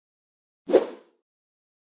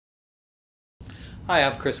Hi,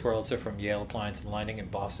 I'm Chris Wurlitzer from Yale Appliance and Lighting in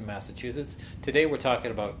Boston, Massachusetts. Today we're talking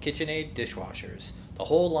about KitchenAid dishwashers. The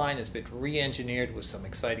whole line has been re-engineered with some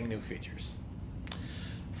exciting new features.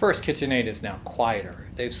 First, KitchenAid is now quieter.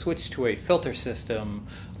 They've switched to a filter system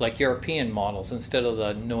like European models instead of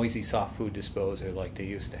the noisy soft food disposer like they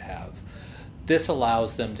used to have. This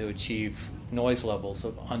allows them to achieve noise levels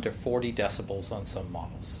of under 40 decibels on some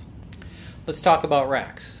models. Let's talk about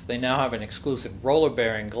racks. They now have an exclusive roller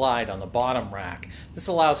bearing glide on the bottom rack. This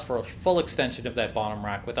allows for a full extension of that bottom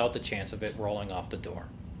rack without the chance of it rolling off the door.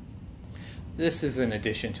 This is in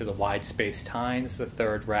addition to the wide space tines, the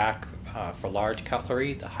third rack for large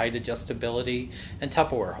cutlery, the height adjustability, and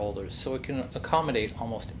Tupperware holders, so it can accommodate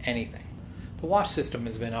almost anything. The wash system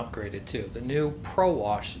has been upgraded too. The new Pro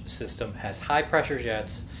Wash system has high pressure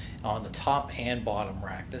jets on the top and bottom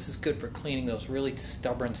rack. This is good for cleaning those really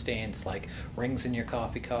stubborn stains like rings in your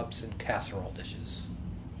coffee cups and casserole dishes.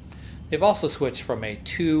 They've also switched from a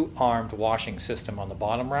 2-armed washing system on the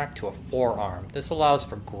bottom rack to a 4-arm. This allows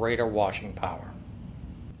for greater washing power.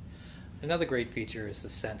 Another great feature is the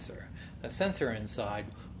sensor. The sensor inside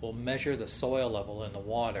will measure the soil level in the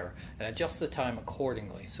water and adjust the time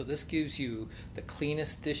accordingly. So this gives you the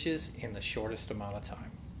cleanest dishes in the shortest amount of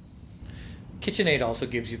time. KitchenAid also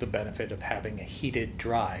gives you the benefit of having a heated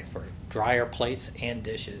dry for drier plates and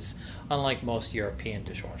dishes, unlike most European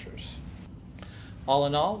dishwashers. All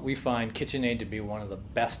in all, we find KitchenAid to be one of the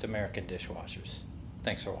best American dishwashers.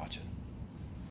 Thanks for watching.